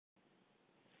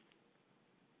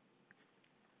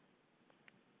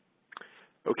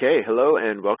Okay, hello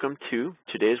and welcome to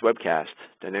today's webcast,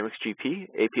 Dynamics GP,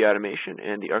 AP Automation,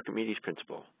 and the Archimedes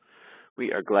Principle.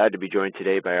 We are glad to be joined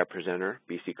today by our presenter,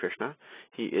 B.C. Krishna.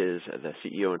 He is the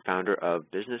CEO and founder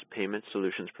of business payment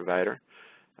solutions provider,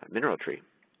 MineralTree.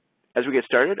 As we get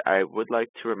started, I would like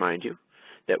to remind you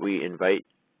that we invite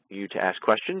you to ask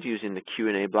questions using the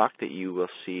Q&A block that you will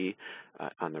see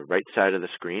on the right side of the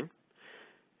screen.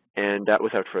 And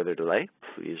without further delay,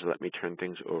 please let me turn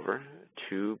things over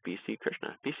to B.C.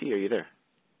 Krishna. B.C., are you there?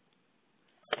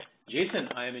 Jason,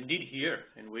 I am indeed here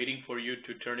and waiting for you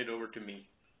to turn it over to me.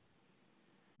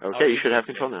 Okay, you should have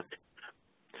control now.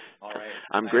 All right.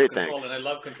 I'm great, thanks. And I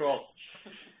love control.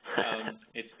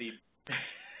 It's the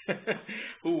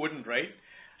who wouldn't, right?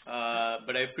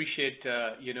 But I appreciate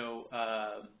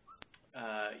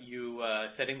you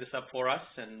setting this up for us,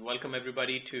 and welcome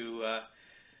everybody to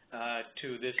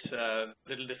this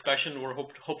little discussion we're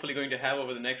hopefully going to have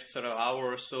over the next sort of hour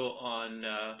or so on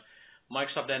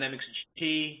Microsoft Dynamics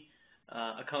GP,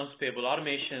 accounts payable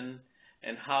automation,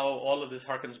 and how all of this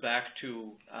harkens back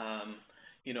to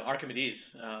Archimedes,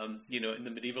 in the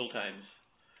medieval times.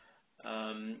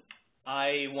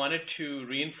 I wanted to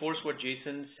reinforce what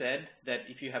Jason said, that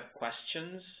if you have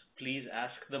questions, please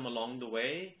ask them along the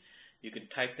way. You can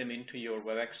type them into your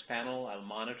WebEx panel. I'll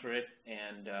monitor it,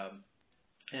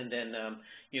 and then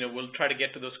we'll try to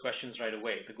get to those questions right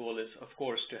away. The goal is, of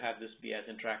course, to have this be as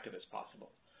interactive as possible.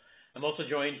 I'm also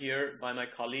joined here by my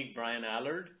colleague, Brian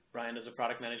Allard. Brian is a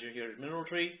product manager here at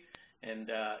MineralTree, and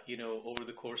over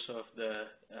the course of the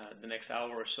next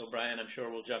hour or so, Brian, I'm sure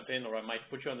will jump in, or I might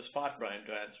put you on the spot, Brian,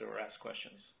 to answer or ask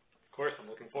questions. Of course, I'm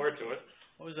looking forward to it.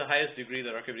 What was the highest degree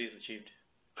that Archimedes achieved?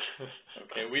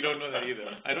 Okay, we don't know that either.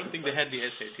 I don't think they had the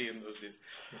SAT in those days.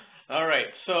 All right,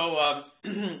 so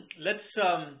let's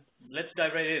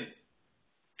dive right in.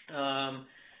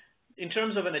 In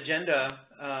terms of an agenda,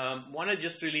 want to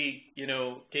just really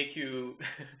take you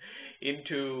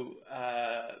into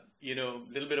a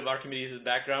little bit of Archimedes'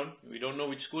 background. We don't know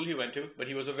which school he went to, but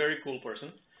he was a very cool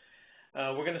person.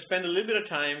 We're going to spend a little bit of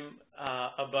time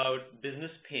about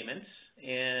business payments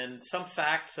and some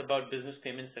facts about business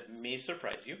payments that may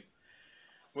surprise you.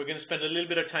 We're going to spend a little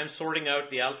bit of time sorting out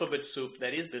the alphabet soup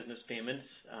that is business payments,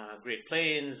 Great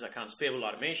Plains, accounts payable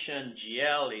automation,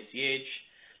 GL, ACH.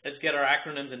 Let's get our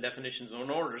acronyms and definitions in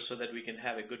order so that we can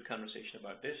have a good conversation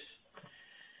about this.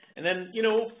 And then,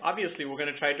 obviously we're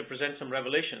going to try to present some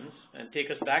revelations and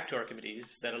take us back to Archimedes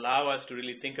that allow us to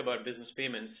really think about business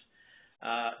payments,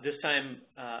 this time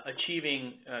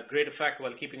achieving great effect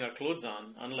while keeping our clothes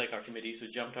on, unlike Archimedes, who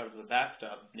jumped out of the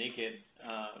bathtub naked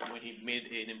when he made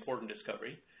an important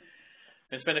discovery.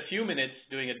 And spend a few minutes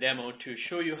doing a demo to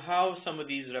show you how some of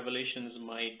these revelations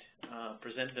might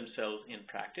present themselves in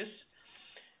practice.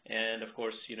 And of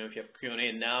course, if you have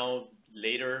Q&A now,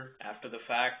 later, after the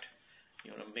fact,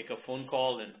 make a phone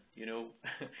call and,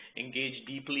 engage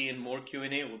deeply in more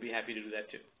Q&A, we'll be happy to do that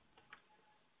too.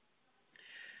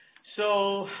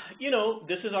 So,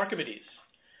 this is Archimedes.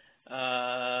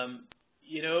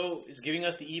 He's giving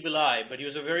us the evil eye, but he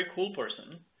was a very cool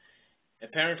person.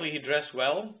 Apparently, he dressed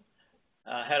well,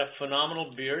 had a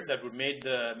phenomenal beard that would make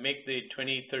the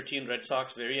 2013 Red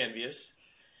Sox very envious,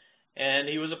 and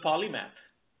he was a polymath.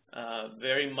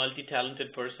 Very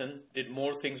multi-talented person, did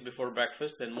more things before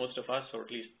breakfast than most of us, or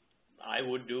at least I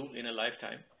would do in a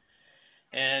lifetime.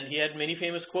 And he had many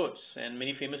famous quotes and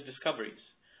many famous discoveries.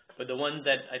 But the one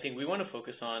that I think we want to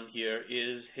focus on here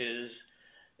is his,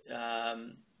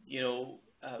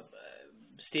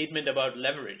 statement about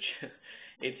leverage.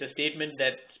 It's a statement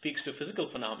that speaks to physical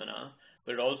phenomena,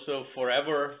 but also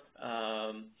forever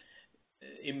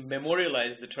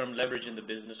memorialized the term leverage in the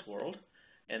business world.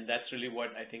 And that's really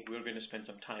what I think we're going to spend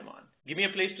some time on. Give me a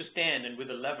place to stand, and with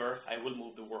a lever, I will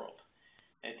move the world.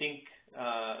 I think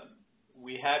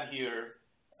we have here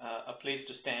a place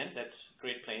to stand. That's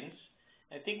Great Plains.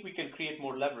 I think we can create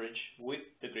more leverage with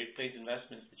the Great Plains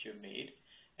investments that you've made.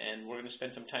 And we're going to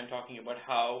spend some time talking about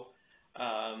how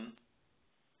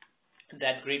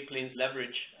that Great Plains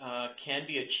leverage can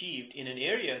be achieved in an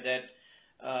area that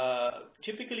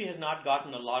typically has not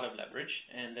gotten a lot of leverage,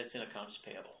 and that's in accounts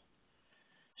payable.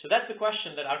 So that's the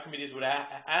question that Archimedes would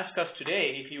ask us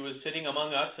today if he was sitting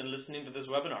among us and listening to this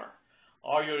webinar.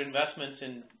 Are your investments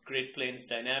in Great Plains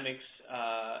Dynamics,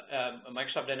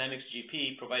 Microsoft Dynamics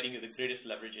GP, providing you the greatest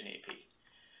leverage in AP?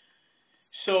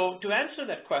 So to answer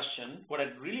that question, what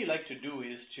I'd really like to do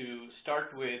is to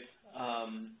start with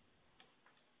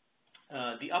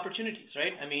the opportunities,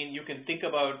 right? I mean, you can think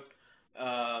about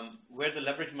where the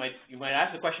leverage you might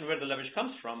ask the question where the leverage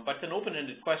comes from, but it's an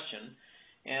open-ended question.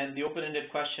 And the open-ended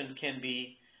question can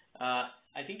be,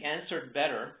 I think, answered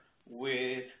better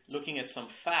with looking at some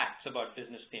facts about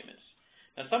business payments.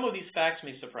 Now, some of these facts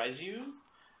may surprise you,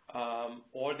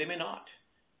 or they may not.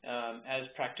 As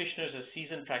practitioners, as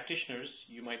seasoned practitioners,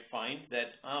 you might find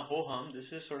that, ho-hum, this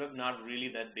is sort of not really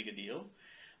that big a deal.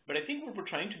 But I think what we're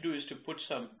trying to do is to put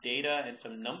some data and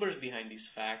some numbers behind these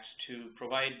facts to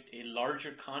provide a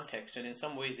larger context and in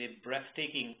some ways a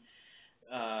breathtaking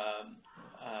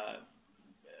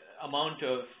amount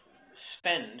of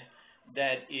spend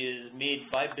that is made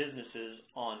by businesses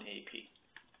on AP.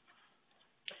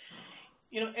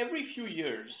 You know, every few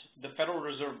years, the Federal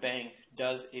Reserve Bank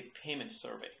does a payment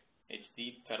survey. It's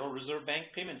the Federal Reserve Bank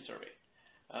Payment Survey.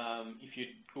 If you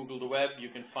Google the web, you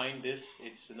can find this.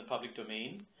 It's in the public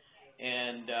domain.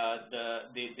 And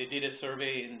they did a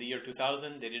survey in the year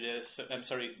 2000. They did a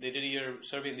survey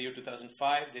in the year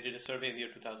 2005. They did a survey in the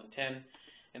year 2010.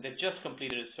 And they've just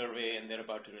completed a survey, and they're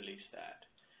about to release that.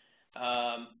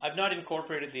 I've not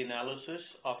incorporated the analysis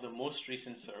of the most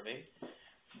recent survey,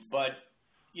 but,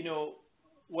 you know,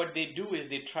 what they do is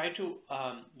they try to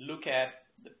look at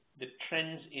the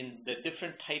trends in the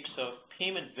different types of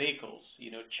payment vehicles,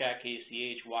 you know, check,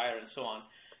 ACH, wire, and so on,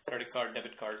 credit card,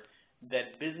 debit card,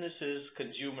 that businesses,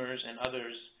 consumers, and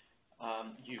others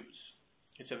use.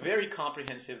 It's a very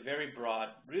comprehensive, very broad,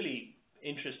 really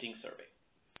interesting survey.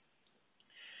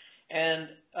 And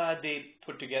they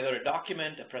put together a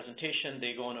document, a presentation,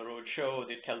 they go on a road show,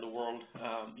 they tell the world,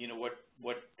 you know,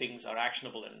 what things are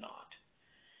actionable and not.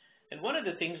 And one of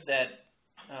the things that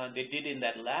they did in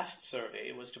that last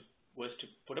survey was to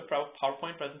put a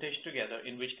PowerPoint presentation together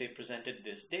in which they presented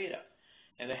this data.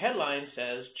 And the headline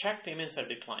says, check payments are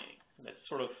declining. That's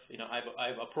sort of, you know,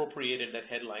 I've appropriated that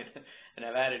headline and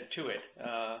I've added to it.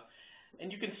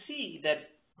 And you can see that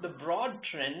the broad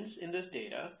trends in this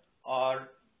data are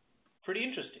pretty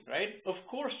interesting, right? Of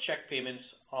course, check payments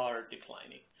are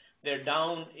declining. They're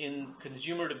down in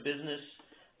consumer to business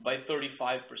by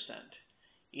 35%.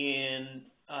 In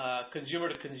consumer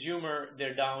to consumer,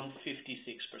 they're down 56%.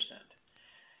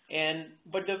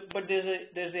 But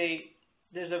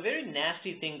there's a very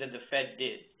nasty thing that the Fed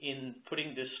did in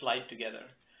putting this slide together,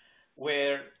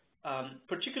 where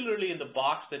particularly in the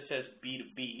box that says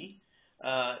B2B,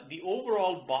 the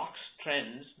overall box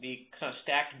trends, the kind of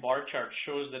stacked bar chart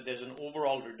shows that there's an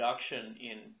overall reduction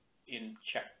in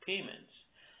check payments.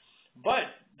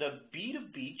 But the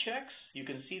B2B checks, you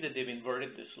can see that they've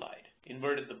inverted this slide,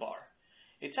 inverted the bar.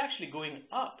 It's actually going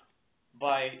up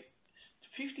by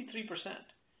 53%.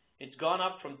 It's gone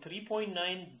up from 3.9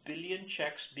 billion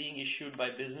checks being issued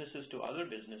by businesses to other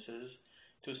businesses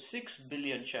to 6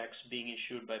 billion checks being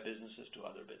issued by businesses to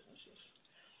other businesses.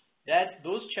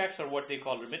 Those checks are what they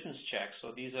call remittance checks.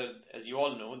 So these are, as you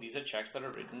all know, these are checks that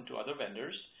are written to other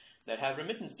vendors that have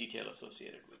remittance detail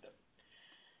associated with them.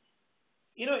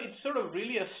 You know, it's sort of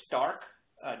really a stark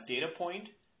data point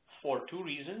for two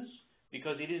reasons,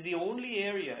 because it is the only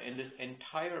area in this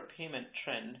entire payment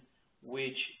trend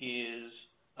which is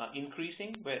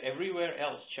increasing, where everywhere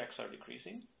else checks are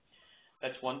decreasing.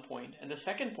 That's one point. And the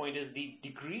second point is the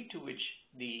degree to which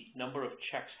the number of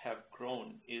checks have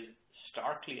grown is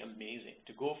starkly amazing.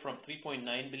 To go from 3.9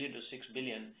 billion to 6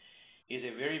 billion is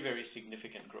a very, very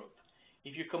significant growth.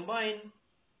 If you combine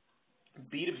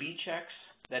B2B checks,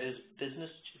 that is business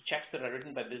checks that are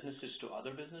written by businesses to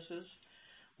other businesses,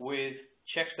 with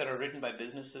checks that are written by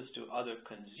businesses to other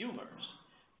consumers,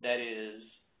 that is,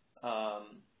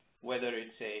 whether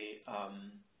it's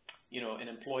an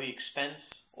employee expense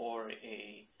or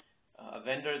a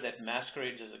vendor that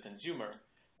masquerades as a consumer,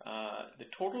 the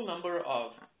total number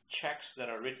of checks that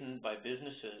are written by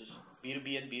businesses,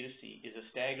 B2B and B2C, is a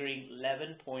staggering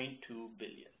 11.2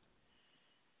 billion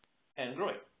and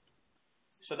growing.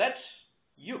 So that's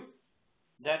you.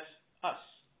 That's us.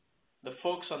 The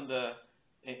folks in the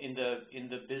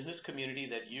business community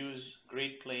that use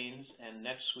Great Plains and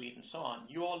NetSuite and so on,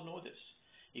 you all know this.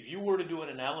 If you were to do an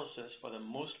analysis, for the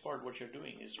most part, what you're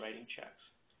doing is writing checks.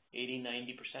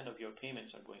 80–90% of your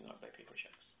payments are going out by paper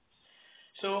checks.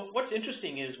 So what's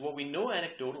interesting is what we know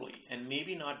anecdotally and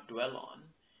maybe not dwell on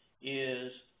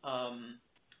is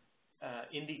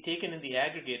taken in the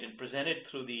aggregate and presented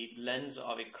through the lens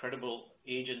of a credible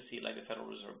agency like the Federal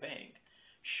Reserve Bank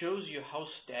shows you how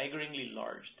staggeringly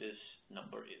large this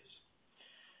number is.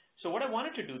 So what I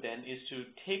wanted to do then is to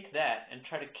take that and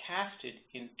try to cast it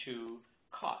into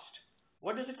cost.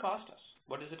 What does it cost us?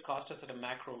 What does it cost us at a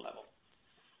macro level?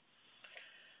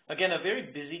 Again, a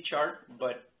very busy chart,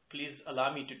 but please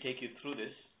allow me to take you through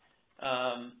this.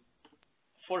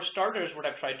 For starters, what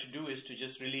I've tried to do is to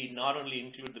just really not only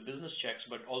include the business checks,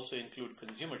 but also include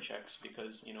consumer checks,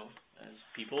 because, you know, as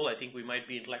people, I think we might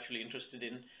be intellectually interested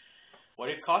in what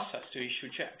it costs us to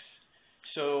issue checks.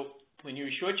 So when you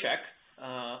issue a check,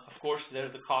 of course,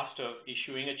 there's the cost of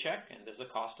issuing a check, and there's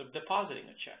the cost of depositing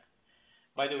a check.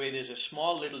 By the way, there's a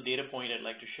small little data point I'd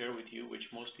like to share with you, which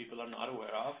most people are not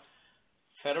aware of.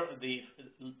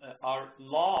 Our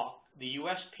law, the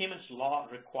U.S. payments law,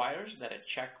 requires that a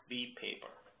check be paper.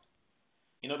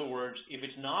 In other words, if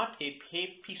it's not a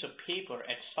piece of paper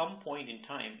at some point in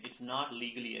time, it's not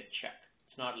legally a check.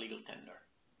 It's not legal tender.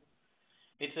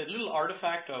 It's a little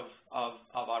artifact of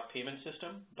our payment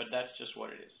system, but that's just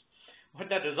what it is. What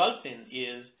that results in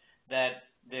is that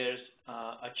there's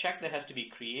a check that has to be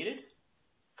created,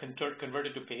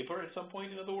 converted to paper at some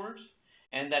point, in other words,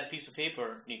 and that piece of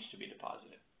paper needs to be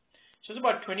deposited. So it's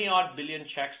about 20-odd billion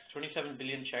checks, 27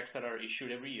 billion checks that are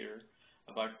issued every year,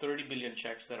 about 30 billion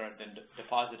checks that are then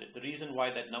deposited. The reason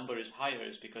why that number is higher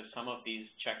is because some of these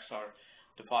checks are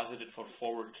deposited for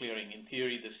forward clearing. In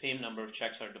theory, the same number of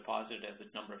checks are deposited as the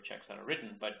number of checks that are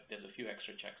written, but there's a few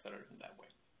extra checks that are written that way.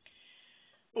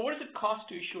 But what does it cost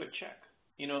to issue a check?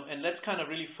 And let's kind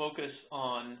of really focus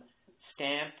on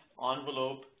stamp,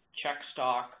 envelope, check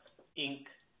stock, ink,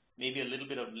 maybe a little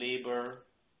bit of labor,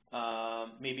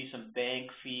 maybe some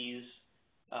bank fees,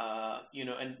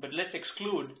 but let's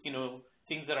exclude,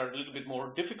 things that are a little bit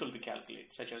more difficult to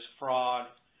calculate, such as fraud,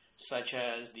 such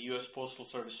as the U.S. Postal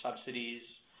Service subsidies,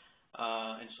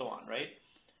 and so on, right?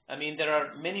 I mean, there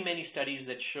are many, many studies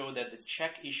that show that the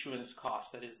check issuance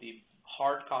cost, that is the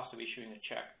hard cost of issuing a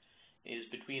check, is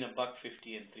between $1.50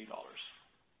 and $3.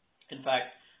 In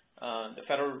fact, the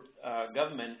federal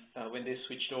government, when they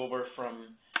switched over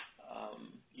from,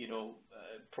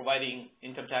 providing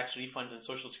income tax refunds and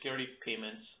Social Security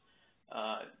payments,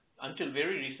 until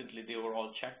very recently, they were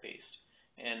all check-based.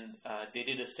 And they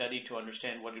did a study to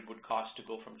understand what it would cost to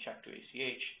go from check to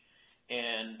ACH.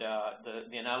 And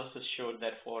the analysis showed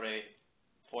that for a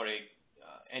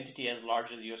entity as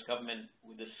large as the U.S. government,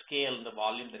 with the scale and the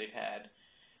volume that it had,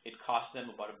 it cost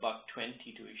them about $1.20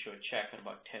 to issue a check and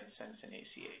about 10 cents in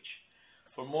ACH.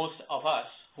 For most of us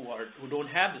who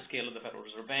don't have the scale of the Federal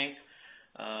Reserve Bank,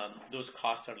 those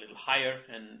costs are a little higher,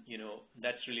 and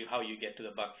that's really how you get to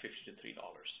the $1.50 to $3.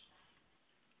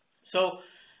 So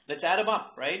let's add them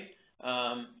up, right?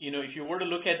 If you were to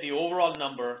look at the overall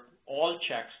number, all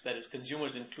checks, that is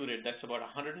consumers included, that's about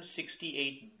 $168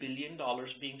 billion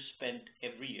being spent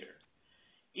every year.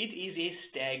 It is a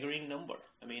staggering number.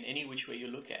 I mean, any which way you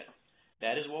look at it.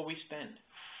 That is what we spend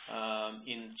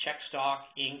in check stock,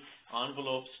 ink,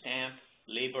 envelope, stamp,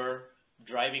 labor,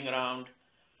 driving around,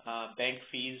 bank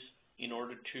fees in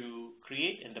order to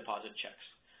create and deposit checks.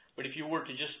 But if you were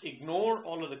to just ignore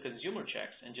all of the consumer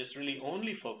checks and just really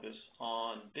only focus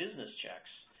on business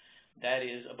checks, that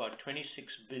is about $26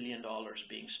 billion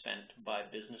being spent by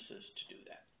businesses to do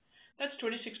that. That's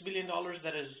 $26 billion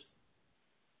that is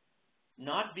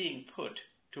not being put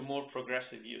to more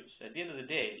progressive use. At the end of the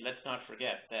day, let's not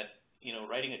forget that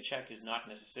writing a check is not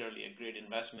necessarily a great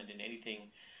investment in anything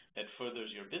that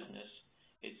furthers your business.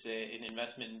 It's an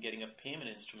investment in getting a payment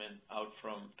instrument out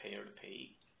from payer to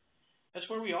payee. That's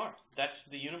where we are. That's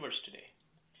the universe today.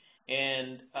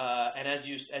 And as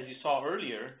you saw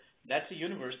earlier, that's a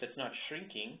universe that's not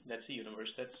shrinking. That's a universe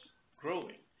that's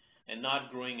growing, and not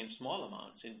growing in small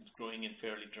amounts. It's growing in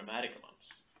fairly dramatic amounts.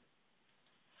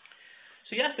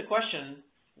 So you ask the question,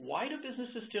 why do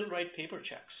businesses still write paper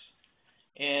checks?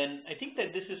 And I think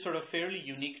that this is sort of fairly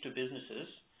unique to businesses,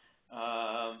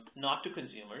 not to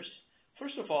consumers.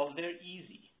 First of all, they're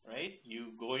easy, right?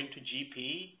 You go into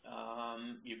GP,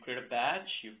 you create a batch,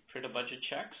 you print a bunch of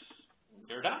checks,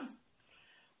 they're done.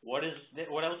 What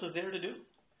else is there to do?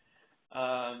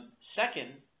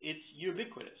 Second, it's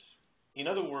ubiquitous. In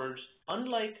other words,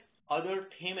 unlike other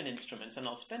payment instruments, and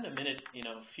I'll spend a minute,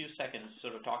 a few seconds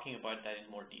sort of talking about that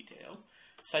in more detail,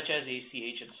 such as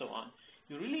ACH and so on,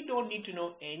 you really don't need to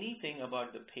know anything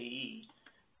about the payee,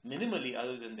 minimally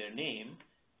other than their name,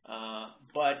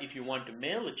 but if you want to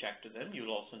mail a check to them,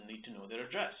 you'll also need to know their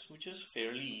address, which is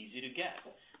fairly easy to get,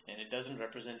 and it doesn't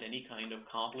represent any kind of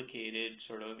complicated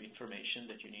sort of information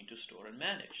that you need to store and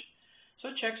manage.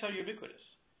 So checks are ubiquitous.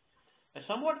 A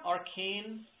somewhat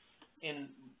arcane and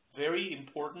very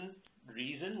important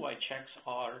reason why checks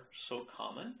are so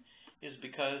common is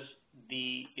because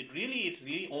it's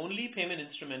the only payment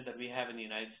instrument that we have in the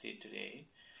United States today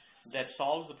that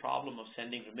solves the problem of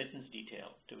sending remittance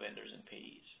detail to vendors and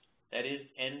payees. That is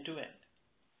end to end.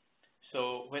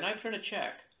 So when I print a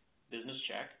check, business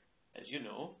check, as you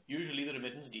know, usually the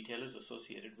remittance detail is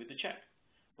associated with the check.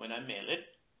 When I mail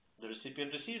it, the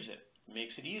recipient receives it. It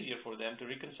makes it easier for them to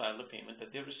reconcile the payment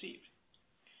that they received.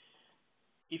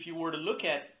 If you were to look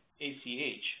at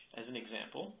ACH as an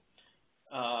example,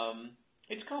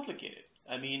 It's complicated.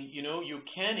 I mean, you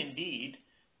can indeed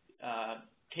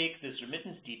take this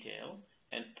remittance detail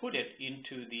and put it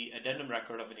into the addendum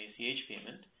record of an ACH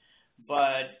payment,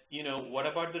 but, what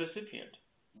about the recipient?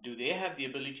 Do they have the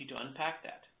ability to unpack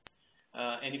that?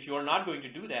 And if you are not going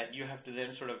to do that, you have to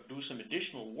then sort of do some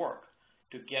additional work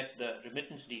to get the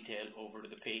remittance detail over to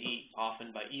the payee,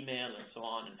 often by email and so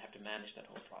on, and have to manage that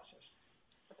whole process.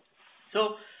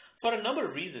 So for a number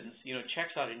of reasons,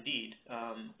 checks are indeed,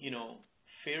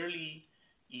 fairly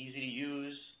easy to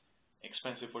use,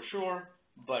 expensive for sure,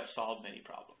 but solve many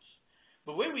problems.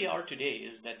 But where we are today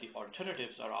is that the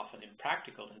alternatives are often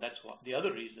impractical, and that's the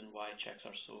other reason why checks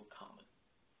are so common.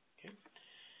 Okay.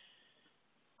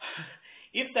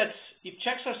 If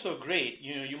checks are so great,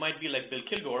 you might be like Bill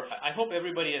Kilgore. I hope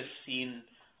everybody has seen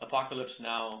Apocalypse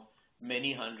Now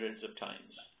many hundreds of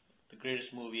times. The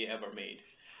greatest movie ever made.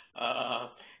 I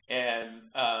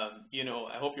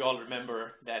hope you all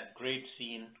remember that great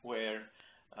scene where,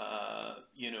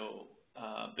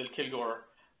 Bill Kilgore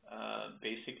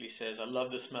basically says, "I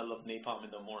love the smell of napalm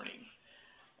in the morning."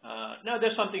 Now,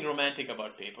 there's something romantic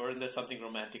about paper, and there's something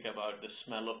romantic about the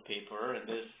smell of paper, and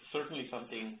there's certainly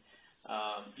something,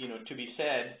 to be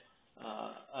said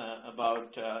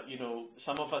about,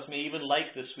 some of us may even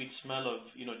like the sweet smell of,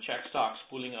 check stocks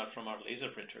pulling out from our laser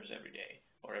printers every day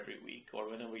or every week or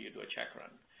whenever you do a check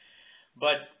run.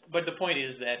 But the point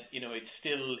is that, it's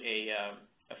still a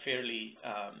fairly,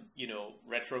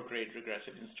 retrograde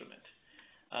regressive instrument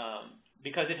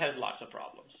because it has lots of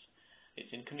problems.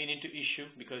 It's inconvenient to issue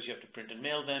because you have to print and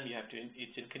mail them.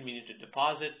 It's inconvenient to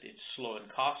deposit. It's slow and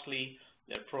costly.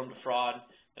 They're prone to fraud.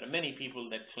 There are many people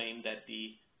that claim that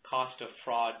the cost of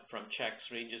fraud from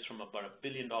checks ranges from about $1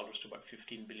 billion to about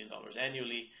 $15 billion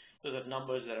annually. Those are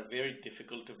numbers that are very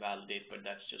difficult to validate, but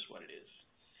that's just what it is.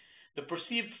 The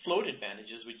perceived float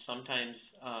advantages, which sometimes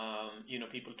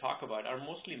people talk about, are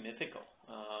mostly mythical.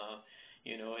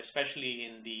 Especially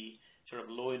in the sort of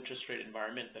low interest rate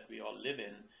environment that we all live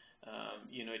in.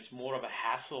 It's more of a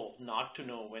hassle not to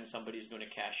know when somebody is going to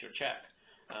cash your check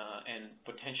and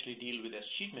potentially deal with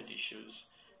escheatment issues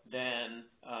than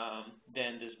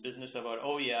this business about,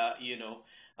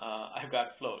 I've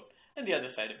got float. And the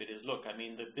other side of it is, look, I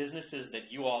mean, the businesses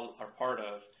that you all are part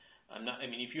of,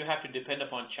 if you have to depend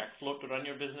upon check float to run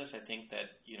your business, I think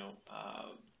that, you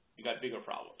got bigger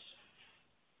problems.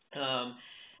 The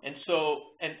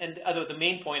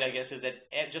main point, I guess, is that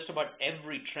just about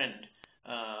every trend,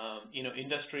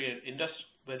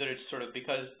 whether it's sort of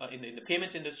because in the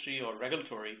payments industry or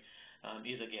regulatory,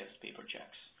 is against paper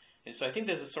checks. And so I think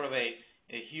there's a sort of a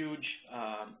huge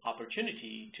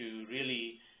opportunity to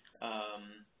really,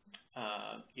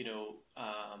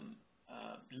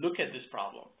 look at this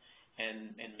problem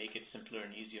and make it simpler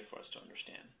and easier for us to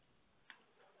understand.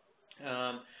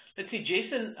 Let's see,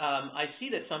 Jason, I see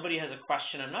that somebody has a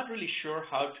question. I'm not really sure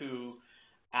how to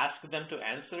ask them to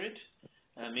answer it.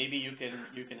 Maybe you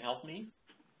can help me,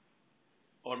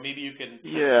 or maybe you can.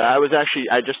 Yeah,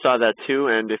 I just saw that too.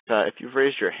 And if you've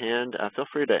raised your hand, feel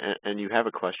free to, and you have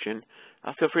a question,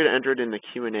 feel free to enter it in the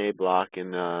Q&A block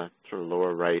in the sort of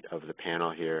lower right of the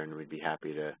panel here, and we'd be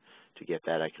happy to get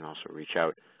that. I can also reach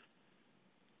out.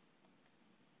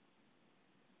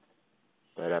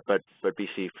 But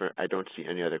BC, I don't see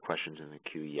any other questions in the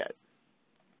queue yet.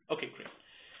 Okay, great.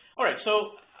 All right,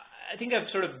 so I think I've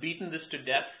sort of beaten this to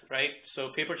death, right? So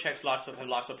paper checks have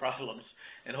lots of problems,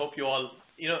 and hope you all,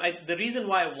 the reason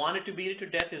why I wanted to beat it to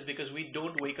death is because we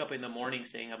don't wake up in the morning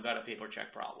saying I've got a paper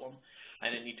check problem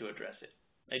and I need to address it.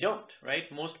 I don't,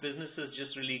 right? Most businesses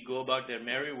just really go about their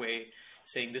merry way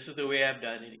saying this is the way I've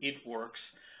done it, it works.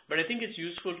 But I think it's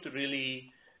useful to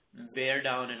really bear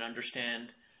down and understand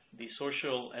the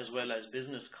social as well as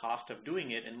business cost of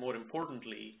doing it, and more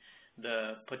importantly,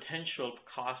 the potential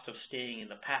cost of staying in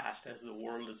the past as the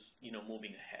world is,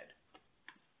 moving ahead.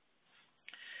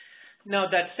 Now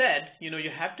that said, you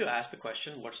have to ask the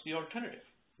question, what's the alternative?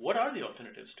 What are the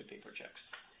alternatives to paper checks?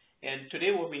 And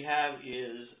today what we have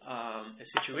is a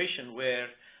situation where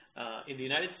in the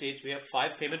United States we have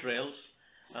 5 payment rails.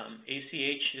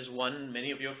 ACH is one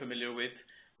many of you are familiar with.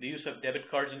 The use of debit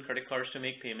cards and credit cards to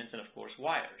make payments, and of course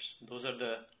wires.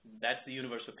 That's the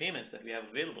universe of payments that we have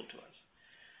available to us.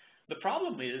 The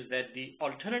problem is that the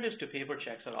alternatives to paper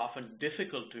checks are often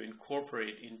difficult to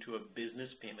incorporate into a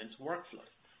business payments workflow.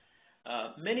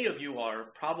 Many of you are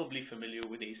probably familiar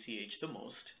with ACH the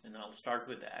most, and I'll start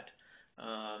with that.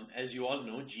 As you all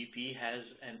know, GP has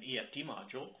an EFT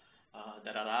module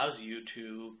that allows you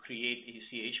to create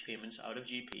ACH payments out of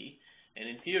GP, and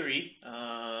in theory,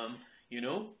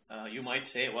 you might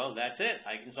say, well, that's it.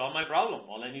 I can solve my problem.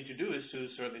 All I need to do is to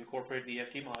sort of incorporate the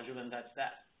EFT module, and that's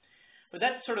that. But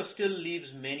that sort of still leaves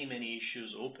many, many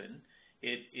issues open.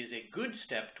 It is a good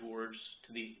step towards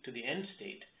to the end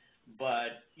state,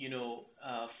 but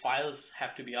files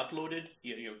have to be uploaded.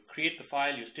 You create the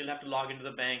file, you still have to log into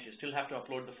the bank, you still have to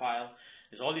upload the file.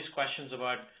 There's all these questions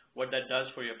about what that does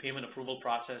for your payment approval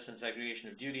process and segregation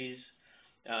of duties.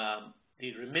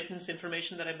 The remittance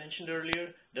information that I mentioned earlier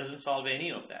doesn't solve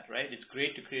any of that, right? It's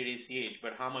great to create ACH,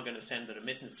 but how am I going to send the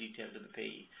remittance detail to the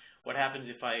payee? What happens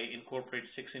if I incorporate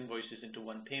 6 invoices into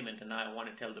one payment and now I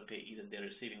want to tell the payee that they're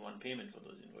receiving one payment for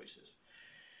those invoices?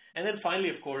 And then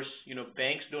finally, of course,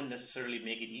 banks don't necessarily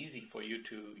make it easy for you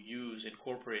to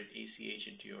incorporate ACH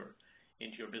into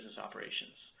your business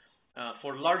operations.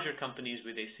 For larger companies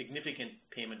with a significant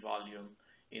payment volume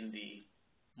in the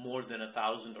more than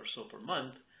 1,000 or so per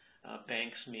month,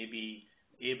 banks may be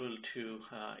able to,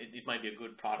 it might be a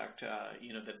good product,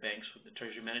 that banks, the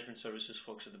treasury management services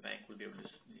folks at the bank will be able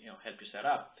to, help you set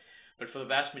up. But for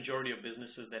the vast majority of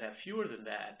businesses that have fewer than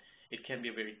that, it can be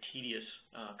a very tedious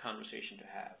conversation to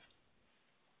have.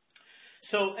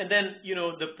 So, and then,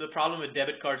 the problem with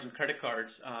debit cards and credit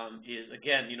cards is,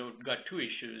 again, we've got 2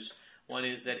 issues. One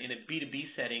is that in a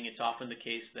B2B setting, it's often the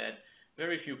case that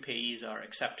very few payees are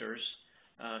acceptors.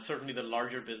 Certainly the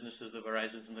larger businesses, the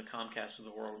Verizons and the Comcasts of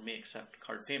the world may accept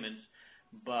card payments,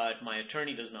 but my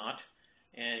attorney does not,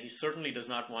 and he certainly does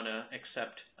not want to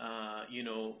accept,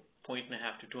 0.5%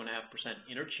 to 2.5%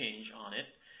 interchange on it.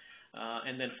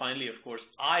 And then finally, of course,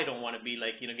 I don't want to be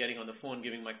like, getting on the phone,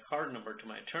 giving my card number to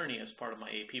my attorney as part of my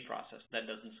AP process. That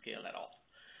doesn't scale at all.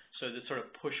 So the sort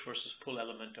of push versus pull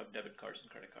element of debit cards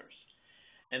and credit cards.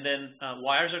 And then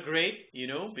wires are great,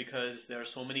 because there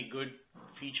are so many good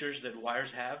features that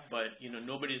wires have, but,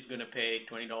 nobody's going to pay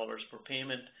 $20 per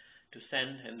payment to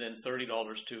send and then $30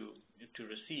 to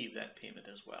receive that payment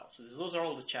as well. So those are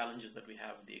all the challenges that we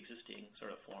have with the existing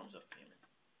sort of forms of payment.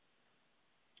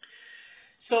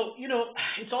 So,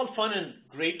 it's all fun and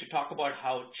great to talk about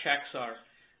how checks are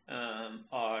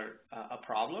a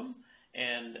problem,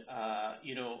 and,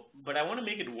 but I want to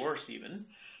make it worse even.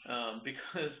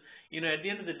 Because, at the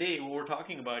end of the day, what we're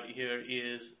talking about here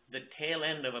is the tail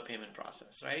end of a payment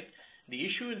process, right? The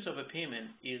issuance of a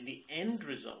payment is the end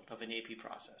result of an AP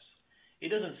process. It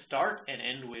doesn't start and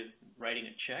end with writing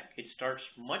a check. It starts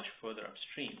much further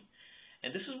upstream.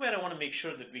 And this is where I want to make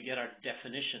sure that we get our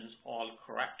definitions all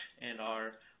correct and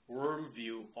our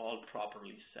worldview all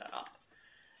properly set up.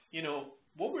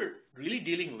 What we're really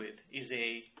dealing with is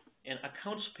an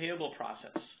accounts payable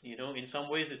process. In some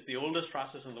ways it's the oldest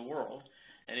process in the world,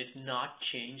 and it's not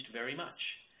changed very much.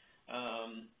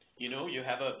 You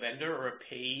have a vendor or a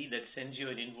payee that sends you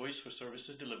an invoice for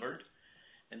services delivered,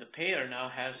 and the payer now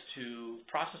has to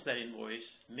process that invoice,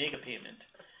 make a payment.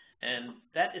 And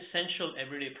that essential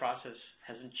everyday process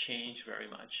hasn't changed very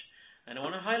much. And I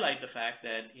want to highlight the fact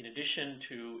that in addition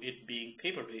to it being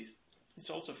paper-based, it's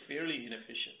also fairly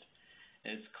inefficient,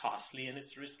 and it's costly and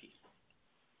it's risky.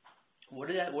 What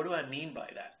do I mean by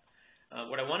that?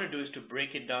 What I want to do is to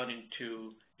break it down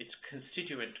into its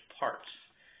constituent parts.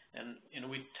 And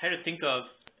we try to think of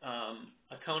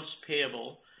accounts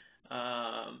payable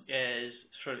as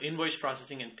sort of invoice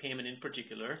processing and payment in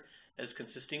particular as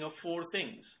consisting of 4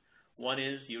 things. One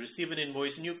is you receive an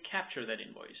invoice and you capture that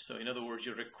invoice. So in other words,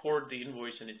 you record the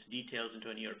invoice and its details into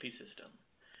an ERP system.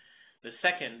 The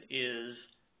second is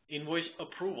invoice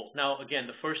approval. Now, again,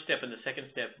 the first step and the second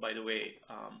step, by the way,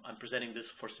 I'm presenting this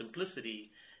for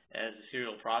simplicity as a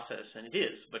serial process, and it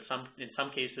is. But in some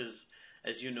cases,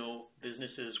 as you know,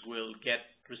 businesses will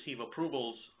receive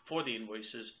approvals for the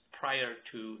invoices prior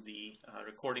to the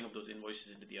recording of those invoices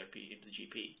into the ERP, into the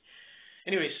GP.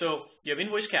 Anyway, so you have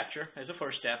invoice capture as a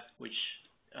first step, which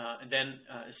then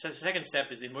the second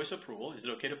step is invoice approval. Is it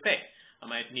okay to pay? I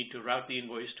might need to route the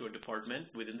invoice to a department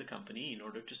within the company in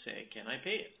order to say, can I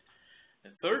pay it? The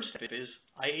third step is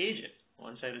I age it.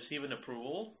 Once I receive an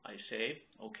approval, I say,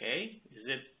 okay, is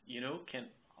it,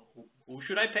 who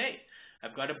should I pay?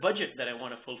 I've got a budget that I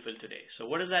want to fulfill today. So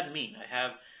what does that mean? I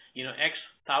have, X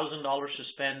 $1,000 to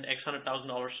spend, X $100,000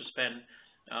 to spend.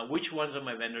 Which ones of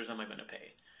my vendors am I going to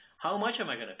pay? How much am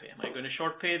I going to pay? Am I going to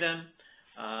short pay them?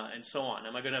 And so on.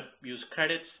 Am I going to use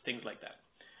credits? Things like that.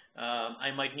 I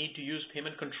might need to use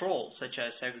payment control, such as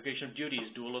segregation of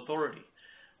duties, dual authority,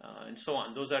 and so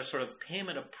on. Those are sort of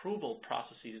payment approval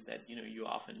processes that you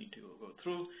often need to go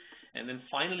through. And then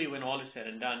finally, when all is said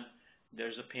and done,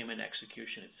 there's a payment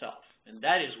execution itself. And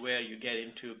that is where you get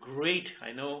into great,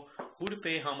 I know who to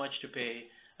pay, how much to pay.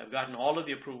 I've gotten all of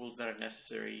the approvals that are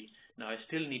necessary. Now I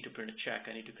still need to print a check.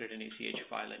 I need to create an ACH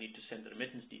file. I need to send the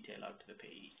remittance detail out to the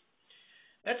payee.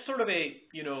 That's sort of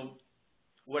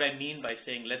what I mean by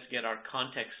saying let's get our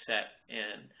context set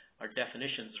and our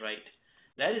definitions right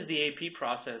That is the AP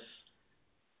process.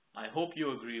 I hope you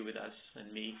agree with us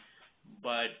and me,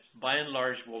 but by and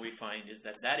large what we find is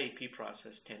that AP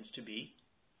process tends to be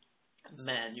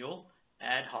manual,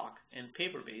 ad hoc, and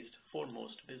paper-based for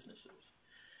most businesses.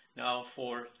 Now,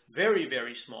 for very,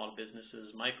 very small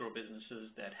businesses, micro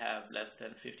businesses that have less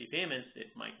than 50 payments,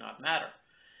 it might not matter.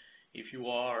 If you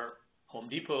are Home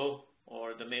Depot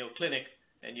or the Mayo Clinic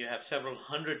and you have several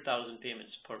 100,000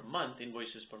 payments per month,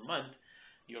 invoices per month,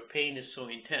 your pain is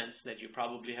so intense that you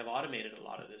probably have automated a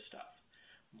lot of this stuff.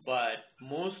 But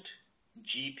most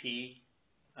GP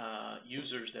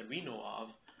users that we know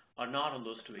of are not on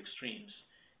those two extremes.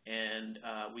 And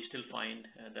we still find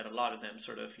that a lot of them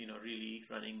sort of, really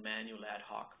running manual, ad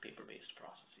hoc, paper-based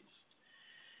processes.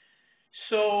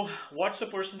 So what's a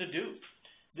person to do?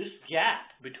 This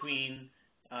gap between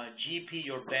GP,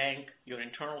 your bank, your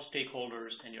internal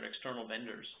stakeholders, and your external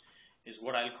vendors is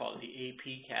what I'll call the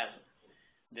AP chasm.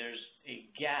 There's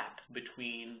a gap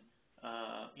between,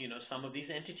 some of these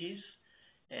entities,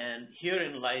 and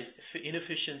herein lies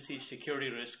inefficiency, security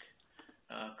risk,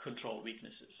 control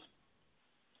weaknesses.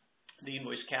 The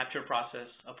invoice capture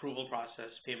process, approval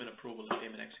process, payment approval, and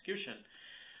payment execution,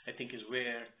 I think is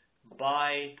where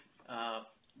by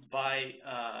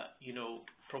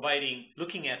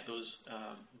looking at those,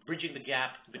 bridging the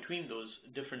gap between those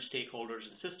different stakeholders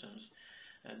and systems,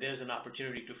 there's an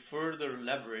opportunity to further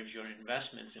leverage your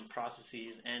investments in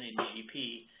processes and in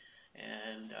GP,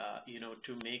 and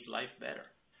to make life better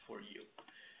for you.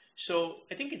 So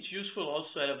I think it's useful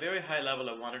also at a very high level.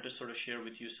 I wanted to sort of share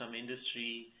with you some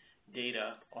industry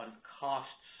data on costs,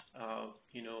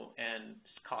 and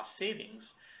cost savings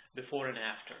before and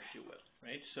after, if you will,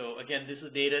 right? So again, this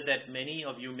is data that many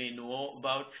of you may know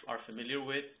about, are familiar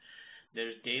with.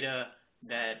 There's data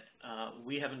that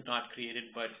we haven't not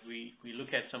created, but we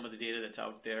look at some of the data that's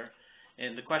out there.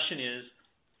 And the question is,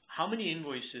 how many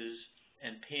invoices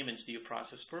and payments do you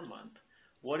process per month?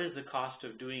 What is the cost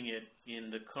of doing it in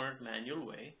the current manual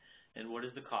way? And what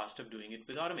is the cost of doing it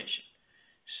with automation?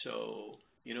 So,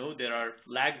 there are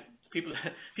people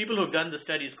who have done the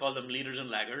studies call them leaders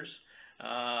and laggards.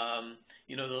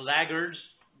 The laggards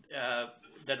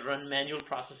that run manual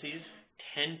processes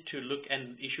tend to look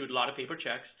and issue a lot of paper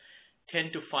checks,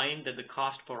 tend to find that the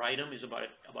cost per item is about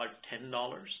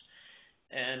 $10.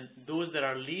 And those that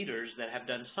are leaders that have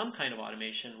done some kind of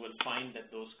automation will find that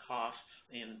those costs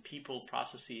in people,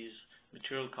 processes,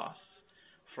 material costs,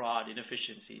 fraud,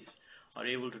 inefficiencies are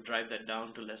able to drive that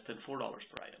down to less than $4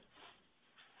 per item.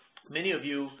 Many of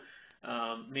you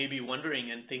may be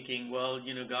wondering and thinking, well,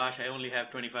 gosh, I only have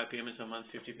 25 payments a month,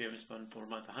 50 payments per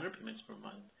month, 100 payments per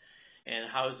month, and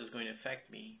how is this going to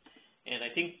affect me? And I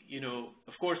think,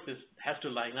 of course, this has to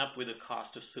line up with the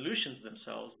cost of solutions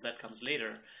themselves. That comes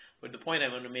later. But the point I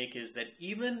want to make is that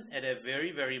even at a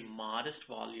very, very modest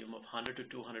volume of 100 to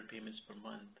 200 payments per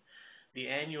month, the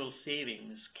annual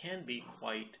savings can be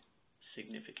quite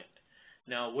significant.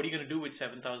 Now, what are you going to do with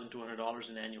 $7,200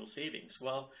 in annual savings?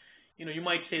 Well, you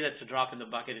might say that's a drop in the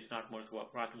bucket. It's not worth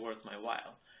my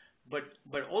while.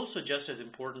 But also, just as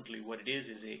importantly, what it is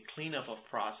a cleanup of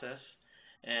process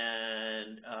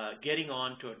and getting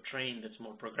onto a train that's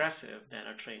more progressive than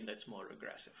a train that's more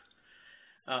regressive.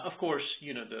 Of course,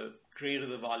 the greater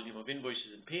the volume of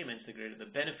invoices and payments, the greater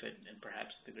the benefit, and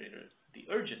perhaps the greater the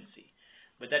urgency.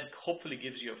 But that hopefully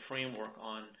gives you a framework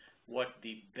on what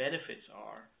the benefits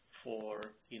are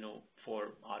for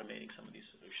automating some of these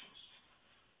solutions.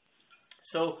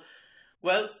 So,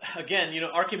 well, again,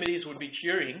 Archimedes would be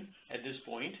cheering at this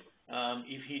point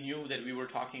if he knew that we were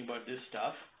talking about this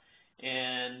stuff.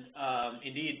 And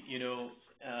indeed,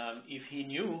 if he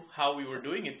knew how we were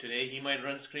doing it today, he might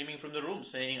run screaming from the room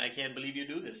saying, I can't believe you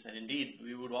do this. And indeed,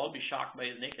 we would all be shocked by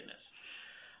his nakedness.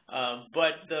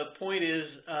 But the point is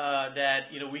that,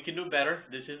 we can do better.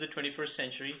 This is the 21st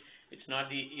century. It's not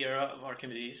the era of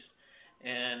Archimedes.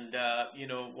 And,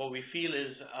 what we feel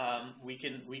is we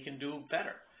can do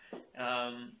better.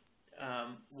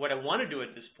 What I want to do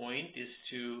at this point is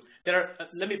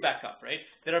let me back up, right?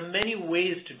 There are many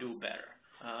ways to do better.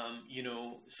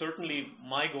 Certainly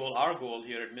my goal, our goal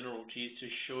here at Mineral Tree is to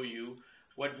show you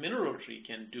what Mineral Tree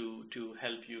can do to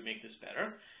help you make this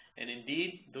better. And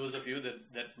indeed, those of you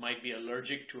that might be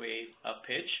allergic to a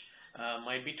pitch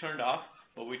might be turned off,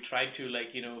 but we try to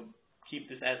keep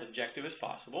this as objective as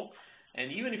possible. And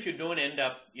even if you don't end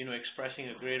up, expressing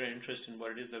a greater interest in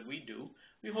what it is that we do,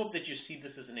 we hope that you see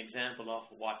this as an example of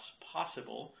what's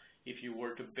possible if you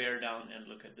were to bear down and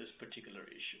look at this particular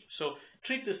issue. So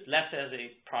treat this less as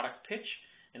a product pitch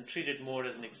and treat it more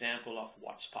as an example of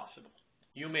what's possible.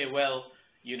 You may well,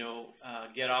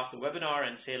 get off the webinar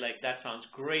and say, that sounds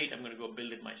great, I'm going to go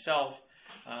build it myself.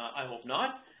 I hope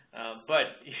not.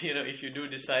 But if you do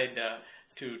decide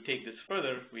to take this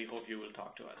further, we hope you will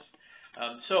talk to us.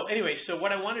 So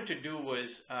what I wanted to do was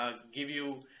give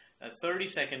you a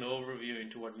 30-second overview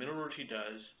into what mineralogy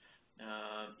does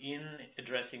in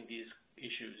addressing these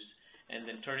issues, and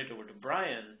then turn it over to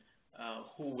Brian,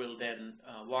 who will then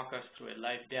walk us through a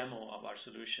live demo of our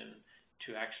solution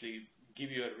to actually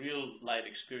give you a real live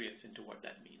experience into what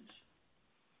that means.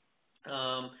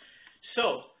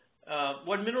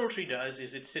 What mineralogy does is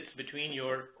it sits between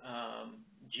your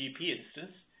GP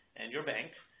instance and your bank,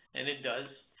 and it does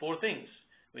 4 things.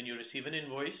 When you receive an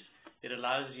invoice, it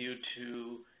allows you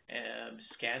to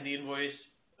scan the invoice,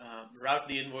 route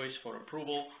the invoice for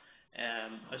approval,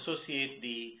 associate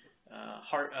the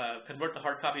convert the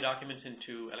hard copy documents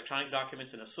into electronic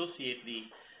documents, and associate the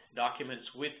documents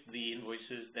with the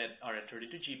invoices that are entered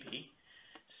into GP.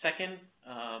 Second,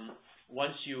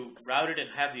 once you route it and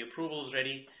have the approvals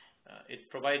ready, it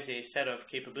provides a set of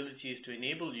capabilities to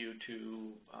enable you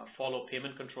to follow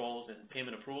payment controls and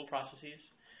payment approval processes.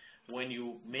 When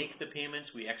you make the payments,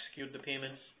 we execute the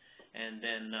payments and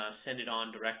then send it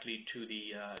on directly to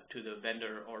the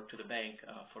vendor or to the bank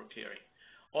for clearing.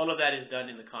 All of that is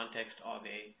done in the context of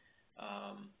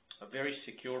a very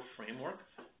secure framework.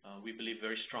 We believe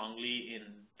very strongly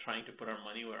in trying to put our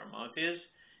money where our mouth is.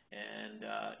 And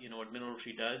what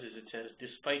mineralogy does is it says,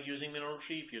 despite using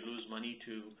mineralogy, if you lose money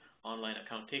to online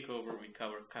account takeover, we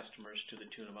cover customers to the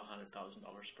tune of $100,000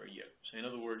 per year. So in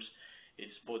other words,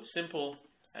 it's both simple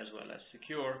as well as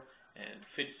secure and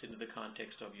fits into the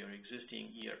context of your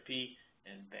existing ERP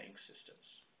and bank systems.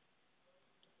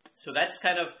 So that's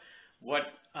kind of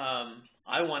what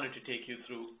I wanted to take you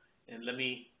through, and let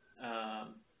me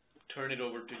turn it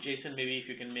over to Jason. Maybe if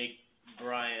you can make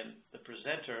Brian the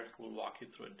presenter, who will walk you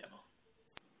through a demo.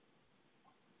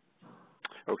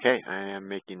 Okay, I am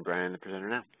making Brian the presenter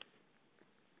now.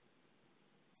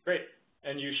 Great.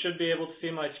 And you should be able to see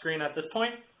my screen at this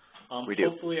point. We do.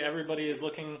 Hopefully everybody is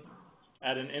looking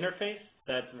at an interface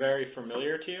that's very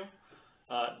familiar to you.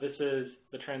 This is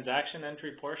the transaction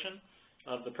entry portion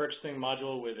of the purchasing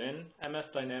module within MS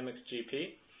Dynamics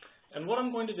GP. And what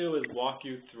I'm going to do is walk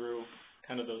you through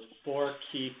kind of those 4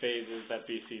 key phases that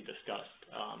BC discussed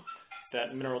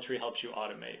that mineralogy helps you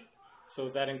automate. So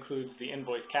that includes the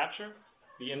invoice capture,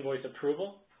 the invoice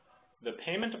approval, the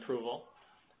payment approval,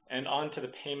 and on to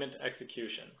the payment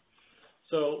execution.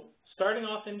 So starting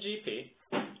off in GP,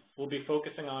 we'll be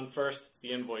focusing on first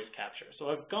the invoice capture. So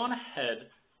I've gone ahead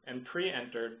and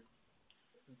pre-entered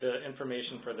the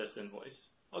information for this invoice.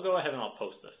 I'll go ahead and I'll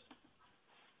post this.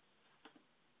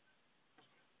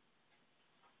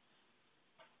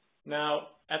 Now,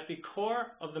 at the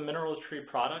core of the mineralogy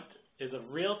product is a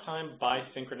real-time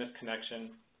bisynchronous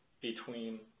connection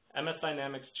between MS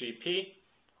Dynamics GP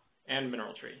and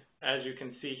mineralogy. As you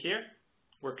can see here,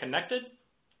 we're connected.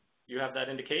 You have that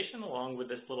indication along with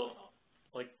this little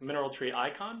mineralogy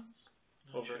icon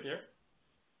over here.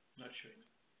 Not sure.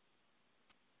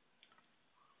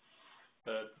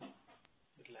 Is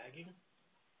it lagging?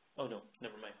 Oh, no,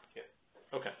 never mind. Here.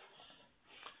 Okay.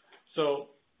 So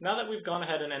now that we've gone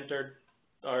ahead and entered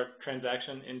our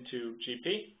transaction into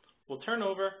GP, we'll turn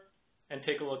over and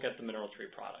take a look at the mineralogy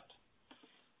product.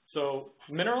 So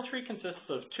mineralogy consists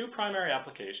of 2 primary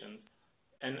applications,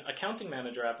 an accounting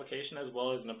manager application as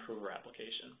well as an approver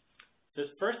application. This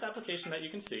first application that you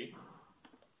can see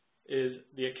is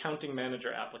the accounting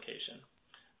manager application.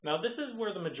 Now this is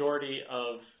where the majority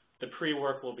of the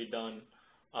pre-work will be done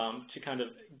to kind of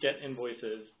get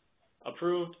invoices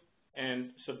approved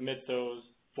and submit those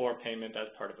for payment as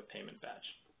part of a payment batch.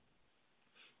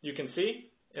 You can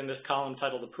see in this column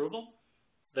titled Approval,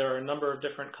 there are a number of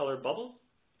different colored bubbles.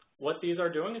 What these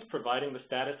are doing is providing the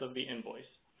status of the invoice.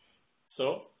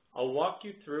 So I'll walk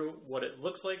you through what it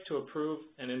looks like to approve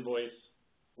an invoice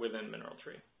within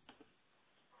mineralogy.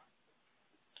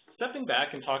 Stepping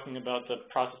back and talking about the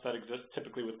process that exists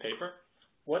typically with paper,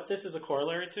 what this is a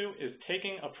corollary to is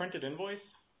taking a printed invoice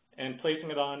and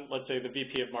placing it on, let's say, the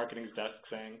VP of Marketing's desk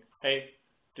saying, hey,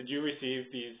 did you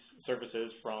receive these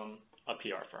services from a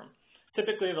PR firm?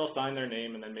 Typically, they'll sign their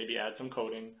name and then maybe add some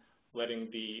coding, letting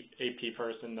the AP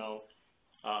person know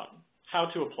how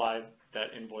to apply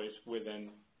that invoice within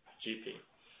GP.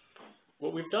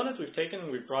 What we've done is we've taken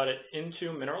and we've brought it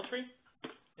into mineralogy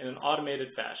in an automated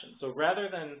fashion. So rather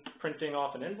than printing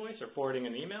off an invoice or forwarding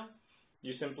an email,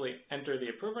 you simply enter the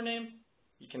approver name,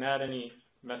 you can add any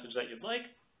message that you'd like,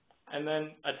 and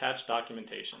then attach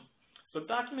documentation. So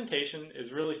documentation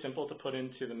is really simple to put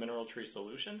into the mineralogy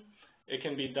solution. It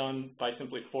can be done by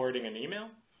simply forwarding an email.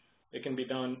 It can be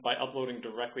done by uploading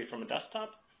directly from a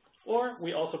desktop, or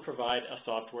we also provide a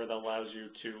software that allows you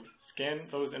to scan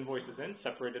those invoices in,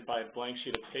 separated by a blank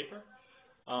sheet of paper,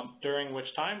 during which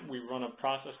time we run a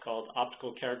process called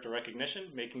optical character recognition,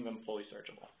 making them fully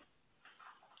searchable.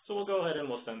 So we'll go ahead and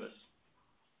we'll send this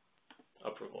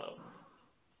approval out.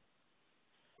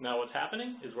 Now what's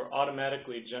happening is we're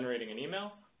automatically generating an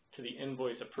email to the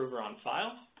invoice approver on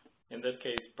file. In this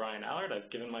case, Brian Allard.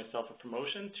 I've given myself a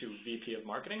promotion to VP of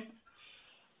Marketing.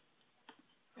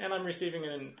 And I'm receiving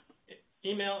an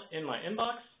email in my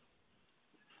inbox.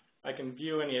 I can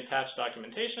view any attached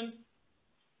documentation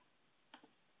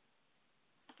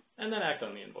and then act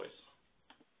on the invoice.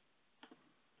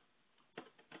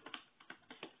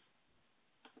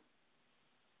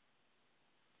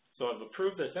 So I've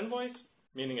approved this invoice,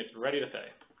 meaning it's ready to pay.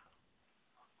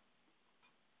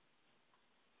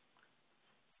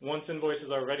 Once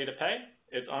invoices are ready to pay,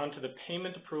 it's on to the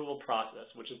payment approval process,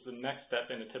 which is the next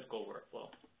step in a typical workflow.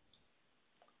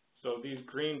 So these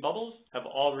green bubbles have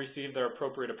all received their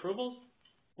appropriate approvals.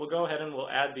 We'll go ahead and we'll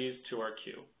add these to our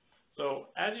queue. So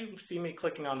as you see me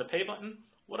clicking on the pay button,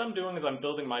 what I'm doing is I'm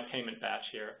building my payment batch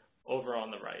here over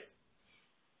on the right.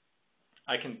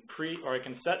 I can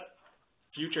set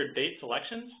future date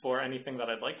selections for anything that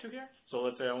I'd like to here. So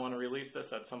let's say I want to release this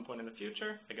at some point in the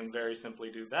future. I can very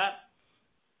simply do that.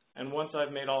 And once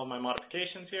I've made all of my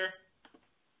modifications here,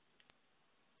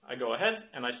 I go ahead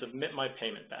and I submit my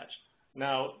payment batch.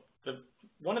 Now,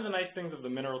 one of the nice things of the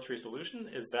mineral tree solution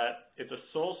is that it's a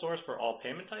sole source for all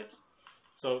payment types.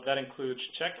 So that includes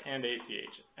check and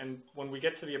ACH. And when we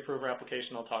get to the approver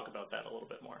application, I'll talk about that a little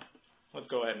bit more. Let's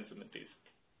go ahead and submit these.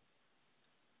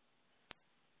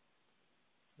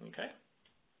 Okay.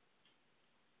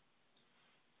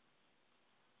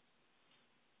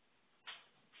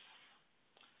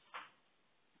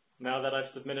 Now that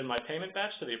I've submitted my payment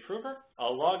batch to the approver,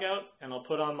 I'll log out and I'll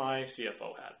put on my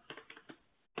CFO hat.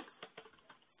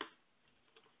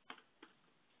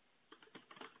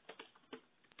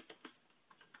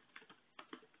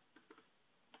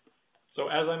 So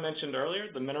as I mentioned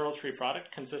earlier, the mineral tree product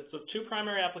consists of two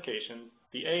primary applications,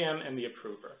 the AM and the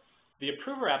approver. The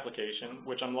approver application,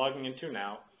 which I'm logging into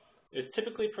now, is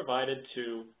typically provided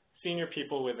to senior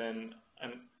people within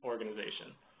an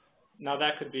organization. Now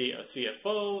that could be a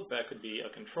CFO, that could be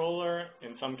a controller,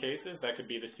 in some cases that could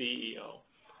be the CEO.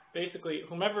 Basically,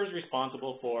 whomever is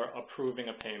responsible for approving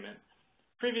a payment.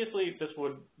 Previously, this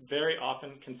would very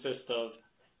often consist of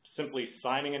simply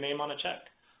signing a name on a check.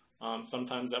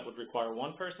 Sometimes that would require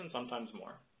one person, sometimes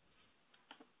more.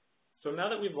 So now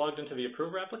that we've logged into the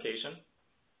approver application,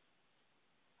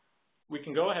 we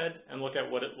can go ahead and look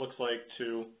at what it looks like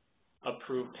to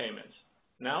approve payments.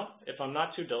 Now, if I'm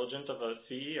not too diligent of a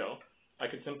CEO, I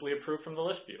could simply approve from the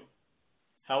list view.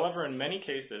 However, in many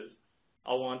cases,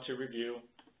 I'll want to review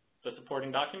the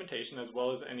supporting documentation as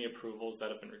well as any approvals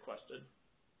that have been requested.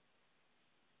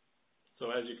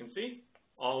 So as you can see,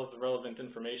 all of the relevant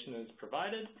information is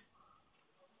provided.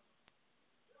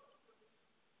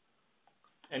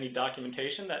 Any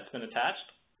documentation that's been attached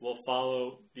will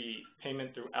follow the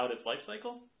payment throughout its life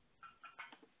cycle.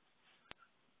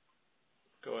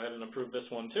 Go ahead and approve this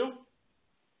one too.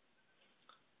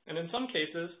 And in some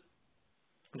cases,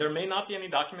 there may not be any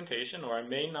documentation or I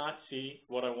may not see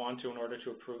what I want to in order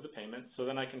to approve the payment, so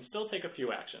then I can still take a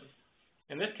few actions.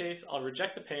 In this case, I'll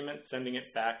reject the payment, sending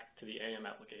it back to the AM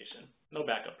application. No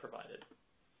backup provided.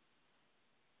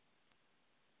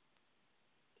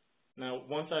 Now,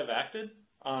 once I've acted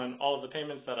on all of the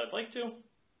payments that I'd like to,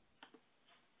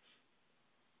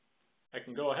 I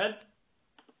can go ahead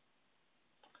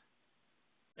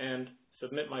and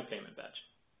submit my payment batch.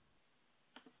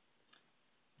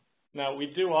 Now, we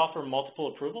do offer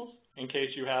multiple approvals in case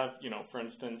you have, for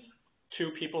instance,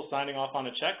 2 people signing off on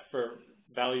a check for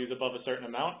values above a certain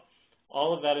amount.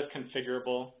 All of that is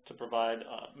configurable to provide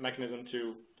a mechanism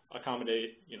to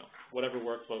accommodate, whatever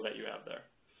workflow that you have there.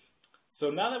 So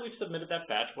now that we've submitted that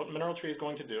batch, what Mineral Tree is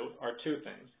going to do are 2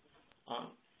 things.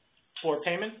 For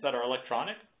payments that are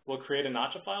electronic, we'll create a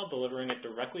notcha file delivering it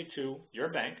directly to your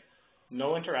bank.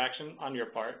 No interaction on your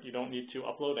part. You don't need to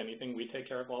upload anything. We take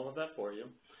care of all of that for you.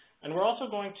 And we're also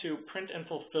going to print and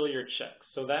fulfill your checks.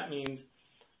 So that means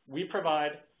we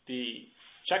provide the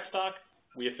check stock,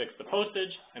 we affix the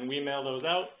postage, and we mail those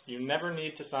out. You never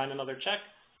need to sign another check.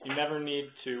 You never need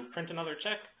to print another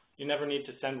check. You never need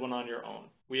to send one on your own.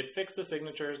 We affix the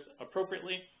signatures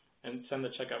appropriately and send the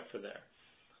check out for there.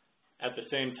 At the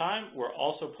same time, we're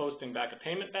also posting back a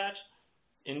payment batch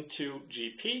into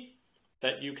GP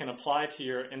that you can apply to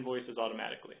your invoices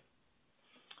automatically.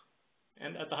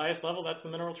 And at the highest level, that's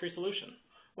the Mineral Tree solution.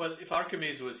 Well, if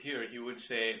Archimedes was here, he would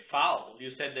say, foul.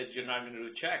 You said that you're not going to do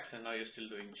checks, and now you're still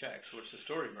doing checks. What's the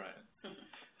story, Brian?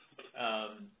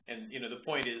 And the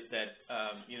point is that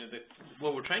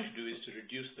what we're trying to do is to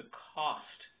reduce the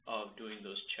cost of doing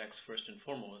those checks first and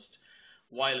foremost,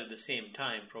 while at the same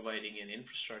time providing an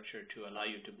infrastructure to allow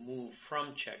you to move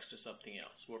from checks to something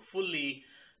else. We're fully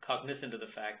cognizant of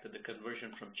the fact that the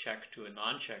conversion from check to a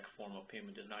non-check form of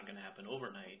payment is not going to happen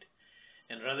overnight.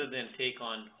 And rather than take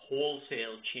on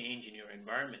wholesale change in your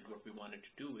environment, what we wanted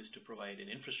to do is to provide an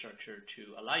infrastructure to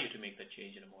allow you to make that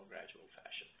change in a more gradual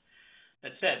fashion.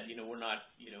 That said, we're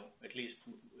not, at least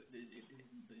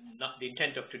the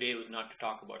intent of today was not to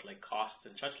talk about like costs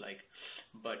and such like,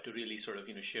 but to really sort of,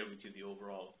 share with you the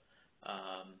overall,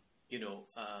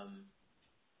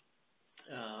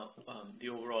 the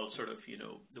overall sort of,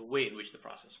 the way in which the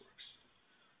process works.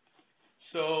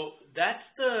 So that's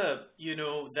the,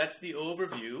 that's the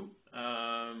overview.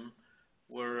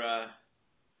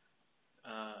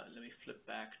 Let me flip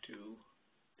back to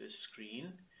this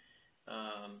screen.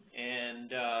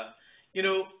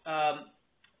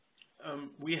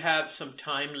 We have some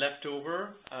time left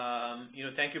over.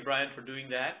 Thank you, Brian, for doing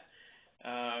that.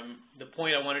 The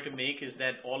point I wanted to make is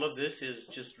that all of this is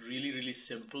just really, really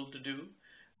simple to do.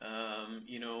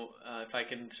 If I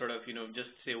can sort of, just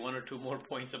say one or two more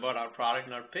points about our product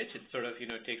and our pitch, it sort of,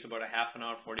 takes about a half an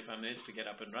hour, 45 minutes to get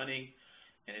up and running,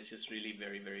 and it's just really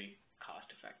very, very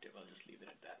cost effective. I'll just leave it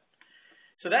at that.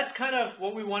 So that's kind of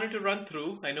what we wanted to run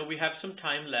through. I know we have some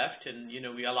time left, and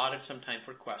we allotted some time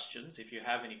for questions. If you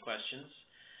have any questions,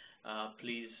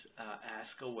 please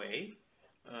ask away.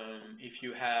 If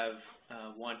you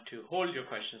want to hold your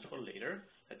questions for later,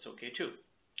 that's okay too.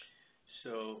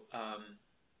 So,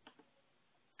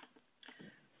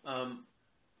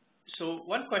 so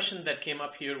one question that came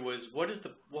up here was,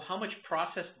 how much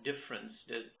process difference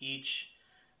does each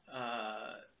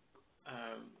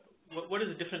what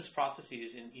is the difference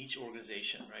processes in each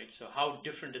organization, right? So how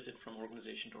different is it from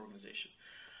organization to organization?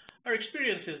 Our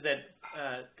experience is that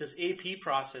this AP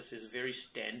process is very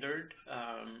standard,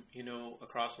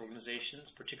 across organizations,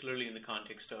 particularly in the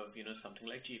context of, something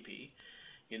like GP.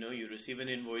 You receive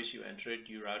an invoice, you enter it,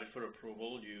 you route it for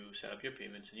approval, you set up your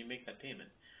payments, and you make that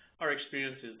payment. Our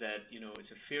experience is that,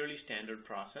 it's a fairly standard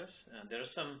process. There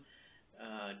are some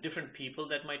different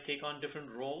people that might take on different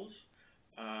roles.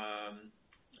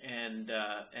 And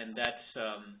that's,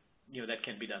 that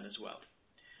can be done as well.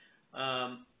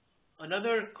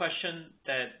 Another question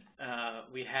that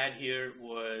we had here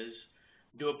was,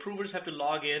 do approvers have to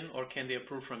log in, or can they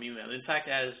approve from email? In fact,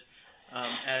 as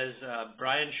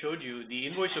Brian showed you, the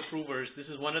invoice approvers, this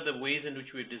is one of the ways in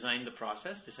which we've designed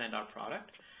our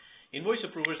product. Invoice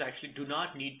approvers actually do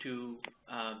not need to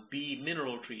be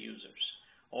Mineral Tree users.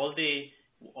 All they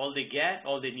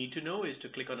need to know is to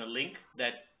click on a link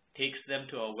that takes them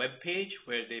to a web page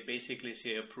where they basically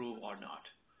say approve or not.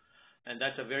 And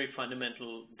that's a very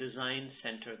fundamental design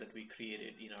center that we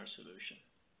created in our solution.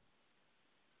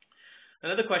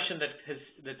 Another question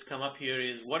that's come up here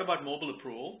is, what about mobile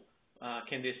approval?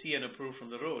 Can they see and approve from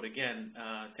the road? Again,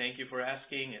 thank you for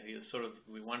asking. And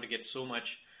we want to get so much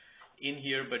in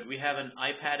here, but we have an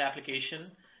iPad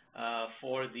application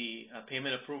for the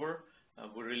payment approver.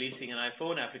 We're releasing an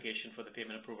iPhone application for the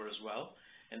payment approver as well.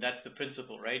 And that's the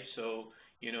principle, right? So,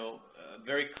 a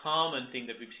very common thing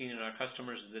that we've seen in our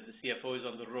customers is that the CFO is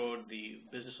on the road, the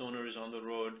business owner is on the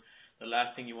road. The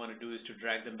last thing you want to do is to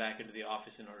drag them back into the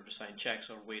office in order to sign checks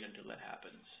or wait until that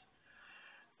happens.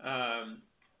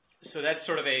 So that's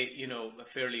sort of a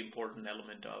fairly important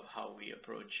element of how we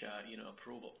approach,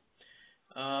 approval.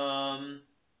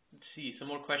 Let's see,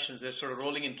 some more questions. They're sort of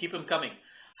rolling in. Keep them coming.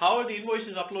 How are the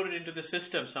invoices uploaded into the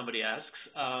system, somebody asks.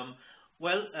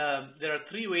 Well, there are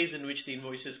three ways in which the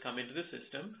invoices come into the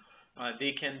system.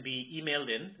 They can be emailed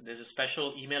in. There's a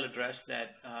special email address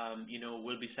that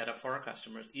will be set up for our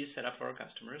customers,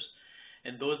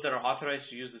 and those that are authorized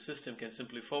to use the system can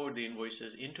simply forward the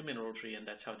invoices into Mineral Tree, and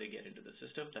that's how they get into the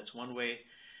system. That's one way.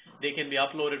 They can be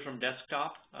uploaded from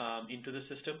desktop into the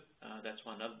system. That's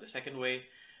one of the second way.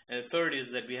 And the third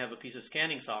is that we have a piece of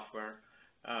scanning software.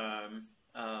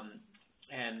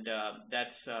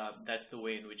 That's the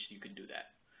way in which you can do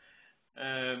that.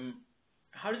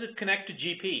 How does it connect to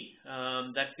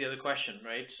GP? That's the other question,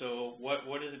 right? So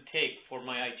what does it take for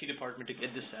my IT department to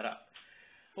get this set up?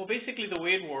 Well, basically the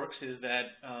way it works is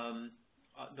that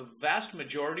the vast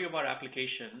majority of our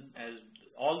application, as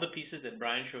all the pieces that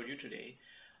Brian showed you today,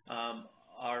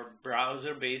 are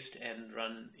browser-based and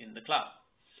run in the cloud,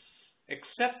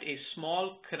 except a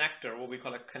small connector, what we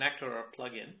call a connector or a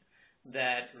plugin,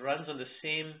 that runs on the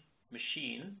same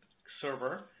machine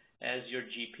server as your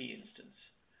GP instance.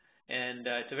 And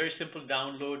it's a very simple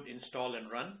download, install,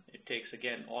 and run. It takes,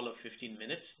 again, all of 15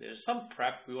 minutes. There's some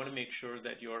prep. We want to make sure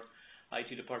that your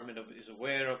IT department is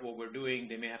aware of what we're doing.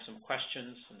 They may have some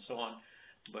questions and so on,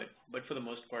 but for the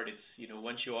most part, it's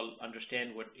once you all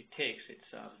understand what it takes,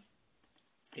 it's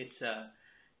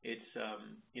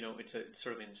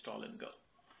sort of install and go.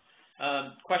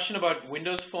 Question about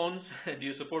Windows phones. Do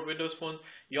you support Windows phones?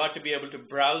 You ought to be able to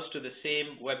browse to the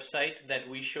same website that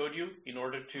we showed you in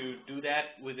order to do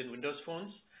that within Windows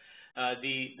phones.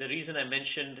 The reason I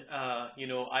mentioned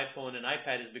iPhone and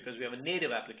iPad is because we have a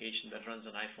native application that runs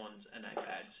on iPhones and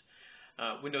iPads.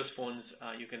 Windows phones,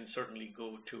 you can certainly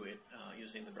go to it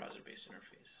using the browser-based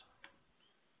interface.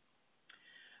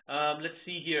 Let's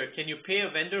see here. Can you pay a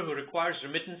vendor who requires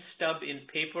remittance stub in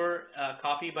paper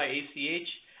copy by ACH?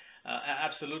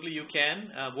 Absolutely, you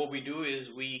can. What we do is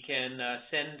we can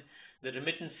send the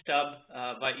remittance stub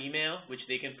by email, which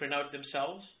they can print out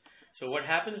themselves. So what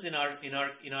happens in our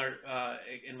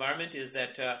environment is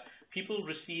that people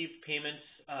receive payments,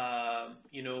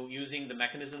 using the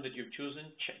mechanism that you've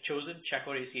chosen, check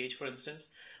or ACH, for instance.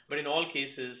 But in all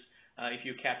cases, if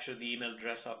you capture the email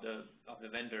address of the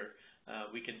vendor,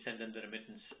 we can send them the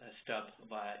remittance stub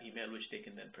via email, which they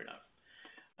can then print out.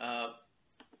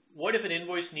 What if an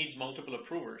invoice needs multiple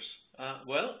approvers?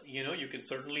 Well, you can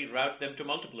certainly route them to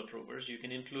multiple approvers. You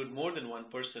can include more than one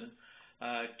person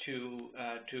to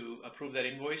approve that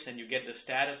invoice, and you get the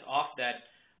status of that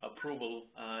approval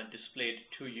displayed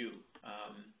to you,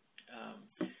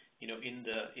 in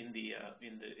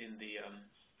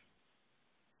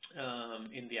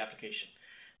the application.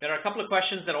 There are a couple of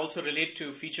questions that also relate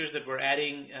to features that we're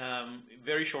adding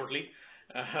very shortly.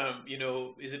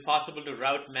 Is it possible to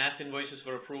route mass invoices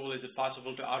for approval? Is it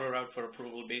possible to auto-route for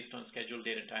approval based on scheduled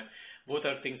date and time? Both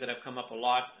are things that have come up a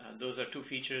lot. Those are two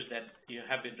features that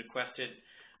have been requested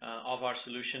of our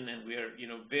solution, and we are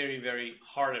very, very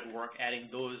hard at work adding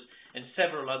those and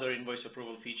several other invoice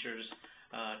approval features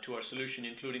to our solution,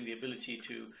 including the ability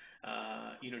to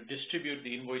distribute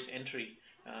the invoice entry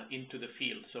into the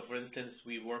field. So, for instance,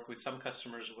 we work with some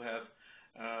customers who have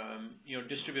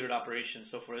distributed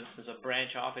operations. So, for instance, a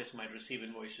branch office might receive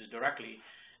invoices directly,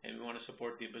 and we want to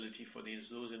support the ability for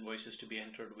those invoices to be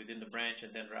entered within the branch and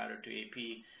then routed to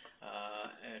AP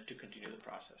to continue the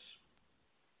process.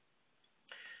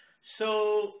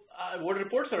 So, what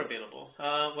reports are available?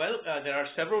 There are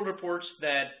several reports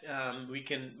that we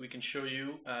can show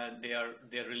you. They are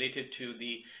related to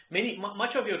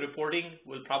much of your reporting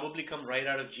will probably come right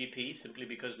out of GP, simply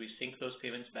because we sync those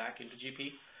payments back into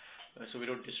GP, so we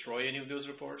don't destroy any of those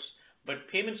reports. But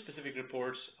payment-specific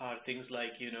reports are things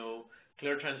like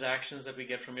clear transactions that we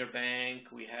get from your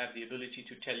bank. We have the ability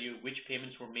to tell you which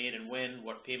payments were made and when,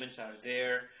 what payments are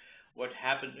there, what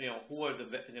happened, who are the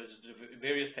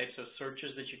various types of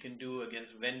searches that you can do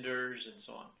against vendors and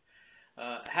so on.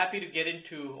 Happy to get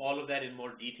into all of that in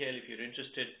more detail. If you're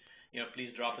interested,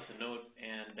 please drop us a note,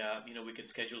 and we can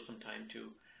schedule some time to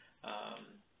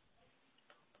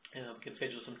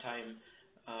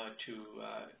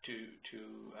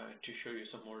show you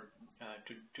some more,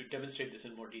 to demonstrate this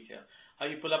in more detail. How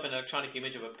you pull up an electronic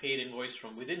image of a paid invoice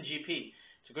from within GP?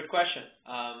 It's a good question.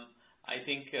 I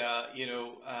think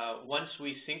once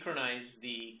we synchronize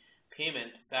the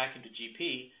payment back into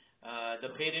GP,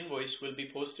 the paid invoice will be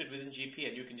posted within GP,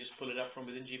 and you can just pull it up from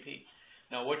within GP.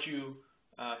 Now, what you'll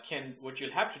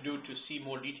have to do to see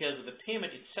more details of the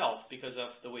payment itself, because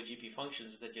of the way GP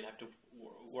functions, is that you'll have to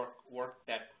work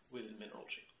that within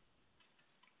MineralTree.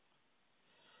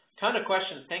 Ton of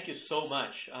questions. Thank you so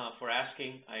much for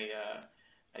asking.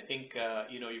 I think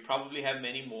you probably have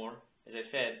many more. As I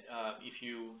said, if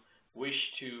you wish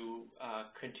to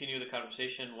continue the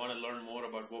conversation, want to learn more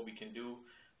about what we can do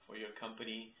for your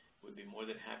company, we'd be more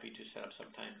than happy to set up some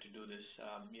time to do this,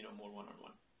 more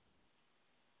one-on-one.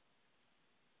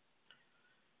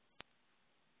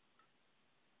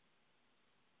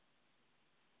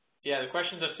 Yeah, the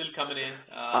questions are still coming in.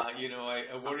 I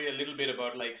worry a little bit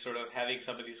about sort of having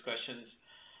some of these questions.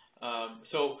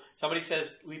 So somebody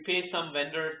says, we pay some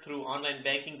vendor through online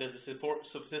banking. Does the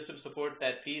system support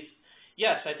that piece?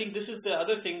 Yes, I think this is the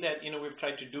other thing that we've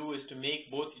tried to do, is to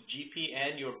make both GP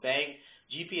and your bank,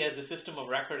 GP as the system of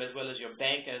record as well as your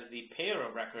bank as the payer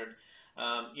of record,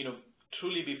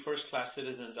 truly be first-class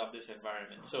citizens of this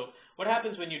environment. So what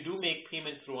happens when you do make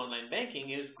payments through online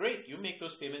banking is great. You make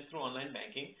those payments through online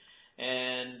banking,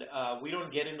 and we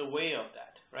don't get in the way of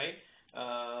that, right?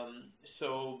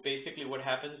 So basically what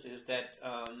happens is that,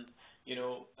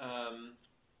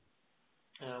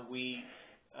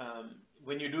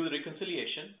 when you do the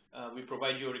reconciliation, we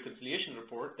provide you a reconciliation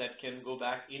report that can go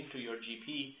back into your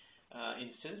GP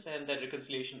instance, and that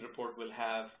reconciliation report will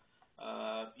have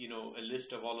a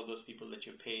list of all of those people that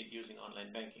you paid using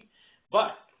online banking.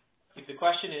 But if the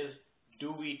question is,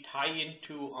 do we tie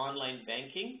into online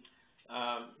banking?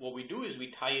 What we do is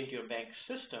we tie into your bank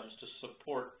systems to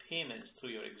support payments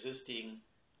through your existing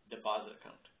deposit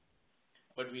account.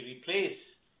 But we replace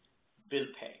bill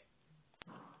pay.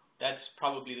 That's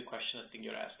probably the question I think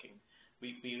you're asking.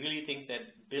 We really think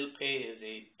that bill pay is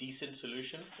a decent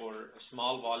solution for a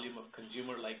small volume of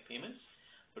consumer-like payments.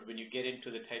 But when you get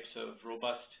into the types of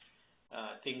robust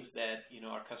things that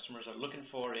our customers are looking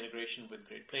for, integration with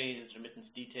Great Plains, remittance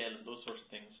detail, and those sorts of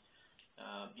things,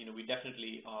 we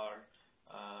definitely are.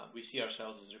 We see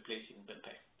ourselves as replacing bill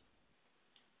pay.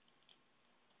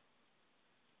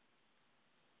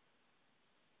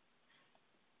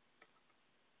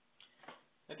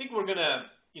 I think we're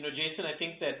gonna, Jason. I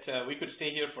think that we could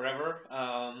stay here forever,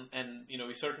 and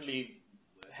we certainly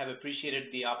have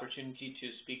appreciated the opportunity to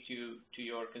speak to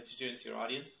your constituents, your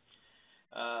audience.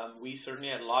 We certainly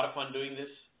had a lot of fun doing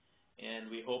this, and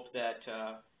we hope that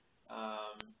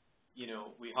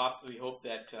we hope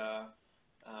that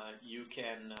you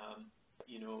can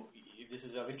this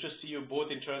is of interest to you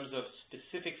both in terms of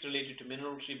specifics related to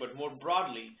mineralogy, but more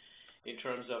broadly in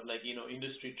terms of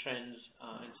industry trends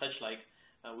and such like.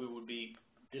 We would be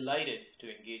delighted to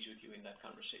engage with you in that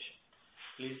conversation.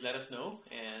 Please let us know,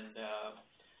 and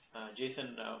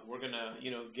Jason, we're gonna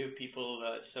give people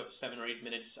 7 or 8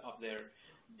 minutes of their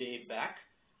day back.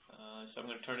 So I'm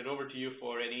going to turn it over to you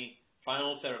for any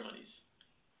final ceremonies.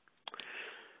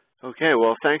 Okay,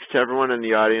 well, thanks to everyone in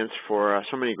the audience for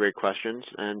so many great questions,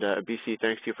 and BC,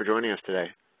 thanks to you for joining us today.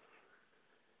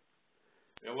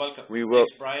 You're welcome. We will.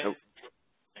 Thanks, Brian.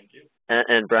 Thank you.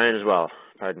 And Brian as well.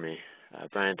 Pardon me.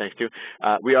 Brian, thanks too.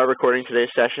 We are recording today's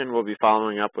session. We'll be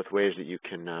following up with ways that you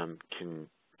can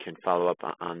follow up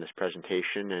on this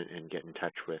presentation and get in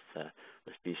touch with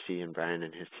BC and Brian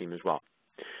and his team as well.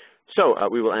 So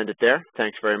we will end it there.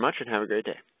 Thanks very much and have a great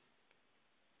day.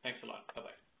 Thanks a lot.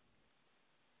 Bye-bye.